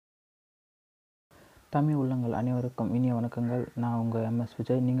தமிழ் உள்ளங்கள் அனைவருக்கும் இனிய வணக்கங்கள். நான் உங்கள் MS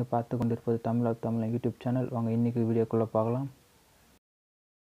விஜய். நீங்கள் பார்த்து கொண்டிருப்பது தமிழன் யூடியூப் சேனல். வாங்க இன்றைக்கி வீடியோக்குள்ளே பார்க்கலாம்.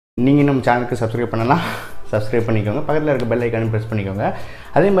 நீங்கள் நம்ம சேனலுக்கு சப்ஸ்கிரைப் பண்ணலாம், சப்ஸ்கிரைப் பண்ணிக்கோங்க. பக்கத்தில் இருக்க பெல் ஐக்கானும் ப்ரெஸ் பண்ணிக்கோங்க.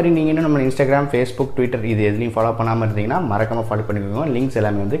 அதே மாதிரி நீங்கள் இன்னும் நம்ம இன்ஸ்டாகிராம், ஃபேஸ்புக், ட்விட்டர் இது எதுலையும் ஃபாலோ பண்ணாமல் இருந்தீங்கன்னா மறக்காமல் ஃபாலோ பண்ணிக்கோங்க. லிங்க்ஸ்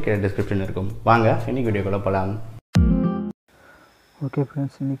எல்லாமே வந்து கீழே டிஸ்கிரிப்ஷனில் இருக்கும். வாங்க இன்றைக்கி வீடியோக்குள்ளே போகலாம். ஓகே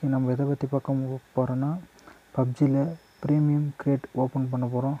ஃப்ரெண்ட்ஸ், இன்றைக்கி நம்ம எதை பற்றி பார்க்க போகிறோன்னா பப்ஜியில் ப்ரீமியம் கிரேட் ஓப்பன் பண்ண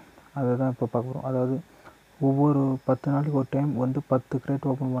போகிறோம். அதை தான் இப்போ பார்க்க போகிறோம். அதாவது ஒவ்வொரு 10 நாளைக்கு ஒரு டைம் வந்து 10 கிரேட்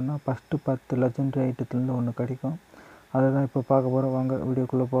ஓப்பன் பண்ணால் ஃபஸ்ட்டு 10 லெஜெண்டரி ஐட்டத்துலேருந்து ஒன்று கிடைக்கும். அதை தான் இப்போ பார்க்க போகிறோம். வாங்க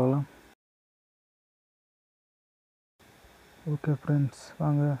வீடியோக்குள்ளே போகலாம். ஓகே ஃப்ரெண்ட்ஸ்,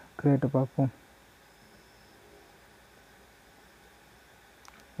 வாங்க கிரேட்டை பார்ப்போம்.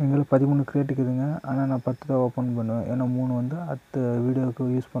 எங்களுக்கு 13 கிரேட் இருக்குதுங்க. ஆனால் நான் 10 தான் ஓப்பன் பண்ணுவேன். ஏன்னா 3 வந்து அடுத்த வீடியோவுக்கு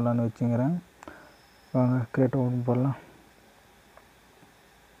யூஸ் பண்ணலான்னு வச்சுக்கிறேன். வாங்க கிரேட்டை ஓப்பன் பண்ணலாம்.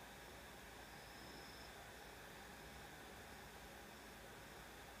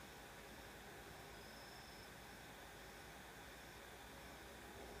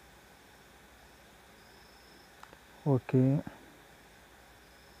 ஓகே,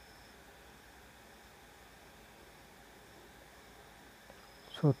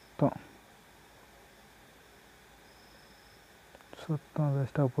 சுத்தம்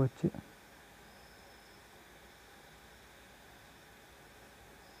வேஸ்ட்டாக போச்சு.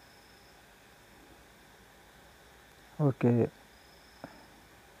 Okay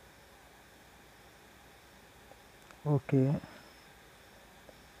okay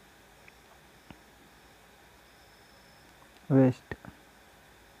waste.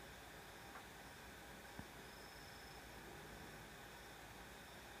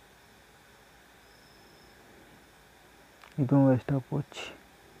 இதுவும் வேஸ்ட்டாக போச்சு.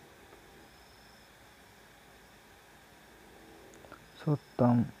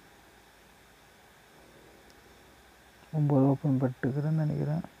 சுத்தம் 9 ஓப்பன் பண்ணிட்டுக்கிறேன்னு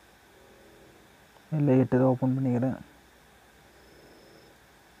நினைக்கிறேன். இல்லை 8 தான் ஓப்பன் பண்ணிக்கிறேன்.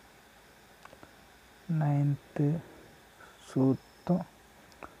 9th சுத்தம்.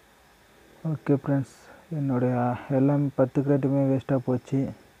 ஓகே ஃப்ரெண்ட்ஸ், என்னுடைய எல்லாமே 10 கிரேட்டுமே வேஸ்ட்டாக போச்சு.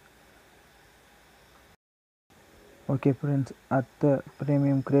 ஓகே ஃப்ரெண்ட்ஸ், அடுத்த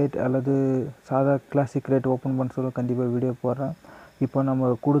ப்ரீமியம் கிரேட் அல்லது சாதா கிளாசிக் கிரேட் ஓப்பன் பண்ண சொல்ல கண்டிப்பாக வீடியோ போடுறேன். இப்போ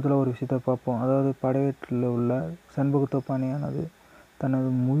நம்ம கூடுதலாக ஒரு விஷயத்தை பார்ப்போம். அதாவது படையேற்றில் உள்ள செண்பகத்தோப்பு அணையானது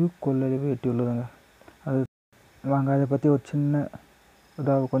தனது முழு கொள்ளளவை எட்டியுள்ளதுங்க. அது வாங்க அதை பற்றி ஒரு சின்ன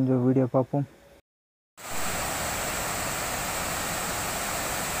இதாக கொஞ்சம் வீடியோ பார்ப்போம்.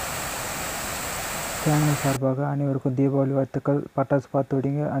 சேனல் சார்பாக அனைவருக்கும் தீபாவளி வாழ்த்துக்கள். பட்டாசு பார்த்து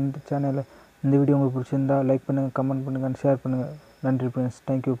விடுங்க. அந்த சேனலில் இந்த வீடியோ உங்களுக்கு பிடிச்சிருந்தால் லைக் பண்ணுங்கள், கமெண்ட் பண்ணுங்கள், ஷேர் பண்ணுங்கள். நன்றி ஃப்ரெண்ட்ஸ்.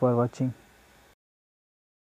 தேங்க்யூ ஃபார் வாட்சிங்.